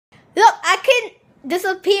Look, I can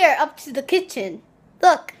disappear up to the kitchen.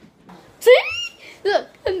 Look. See? Look,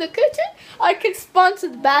 in the kitchen, I can spawn to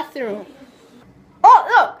the bathroom. Oh,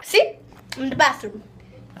 look. See? I'm in the bathroom.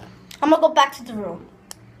 I'm gonna go back to the room.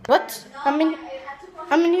 What? I'm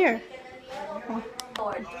in here.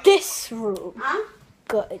 This room. Huh?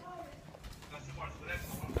 Good.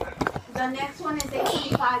 The next one is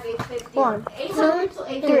 825, 850. 1, 800 to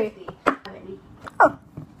 850. Oh.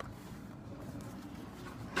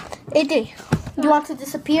 AD, you want to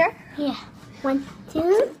disappear? Yeah. 1,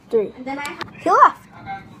 2, 3. And then I have... He left.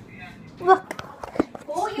 Look.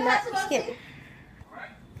 Who you Not have to go here. see?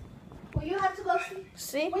 Who you have to go see?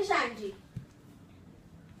 See? Which Angie?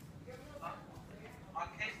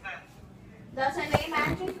 That's her name,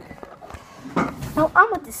 Angie? No, I'm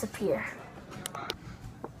gonna disappear.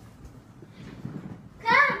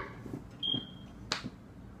 Come!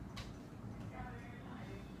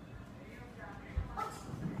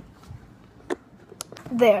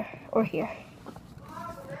 There or here.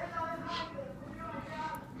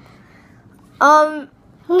 I'm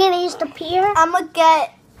gonna use the pier. gonna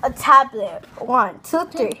get a tablet. 1, 2,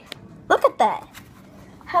 3. Look at that.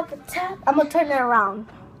 Have a tab. I'm gonna turn it around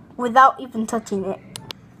without even touching it.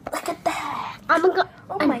 Look at that. I'm gonna go.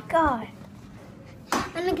 Oh my god.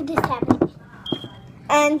 I'm gonna get this tablet.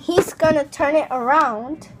 And he's gonna turn it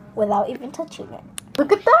around without even touching it.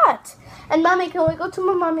 Look at that. And mommy, can we go to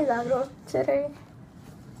my mommy Milagro today?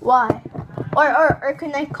 Why? Or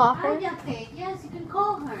can I call her? Okay, yes, you can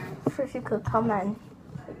call her. Sure, she could come and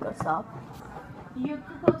pick us up. You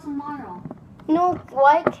could go tomorrow. No,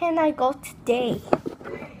 why can't I go today?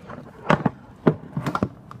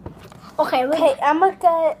 Okay, Okay, I'm gonna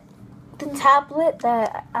get the tablet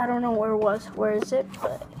that I don't know where it was. Where is it?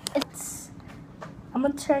 But I'm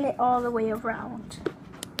gonna turn it all the way around.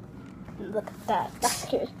 Look at that. That's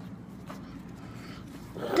cute.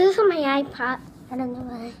 This is my iPad. I don't know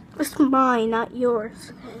why. It's mine, not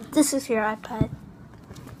yours. This is your iPad.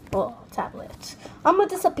 Well, tablet. I'm gonna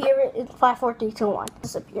disappear in 5, 4, 3, 2, 1.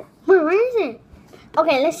 Disappear. Where is it?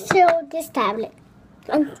 Okay, let's show this tablet.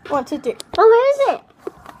 1, 2, 3. Oh, where is it?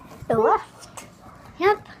 It left.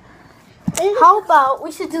 Yep. How about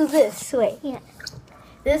we should do this? Wait. Yeah.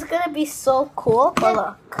 This is gonna be so cool. But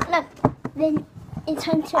look. Look. Then it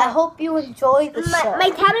turns to. I hope you enjoy the show. My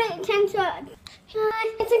tablet turns to.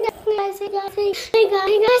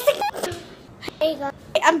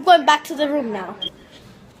 I'm going back to the room now.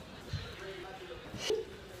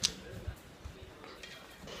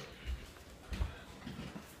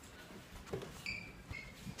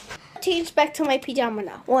 Change back to my pajama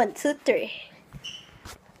now. 1, 2, 3.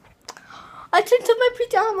 I turned to my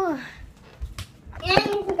pajama. And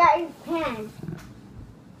you forgot your pen.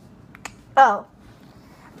 Oh.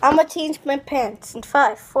 I'm gonna change my pants in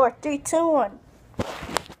 5, 4, 3, 2, 1.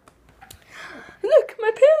 Look,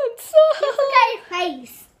 my pants. You forgot your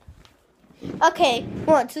face. Okay,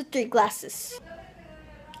 1, 2, 3, glasses.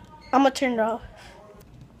 I'm gonna turn it off.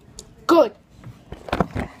 Good.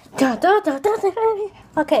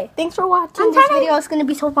 Okay, thanks for watching. This video is gonna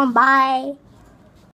be so fun. Bye.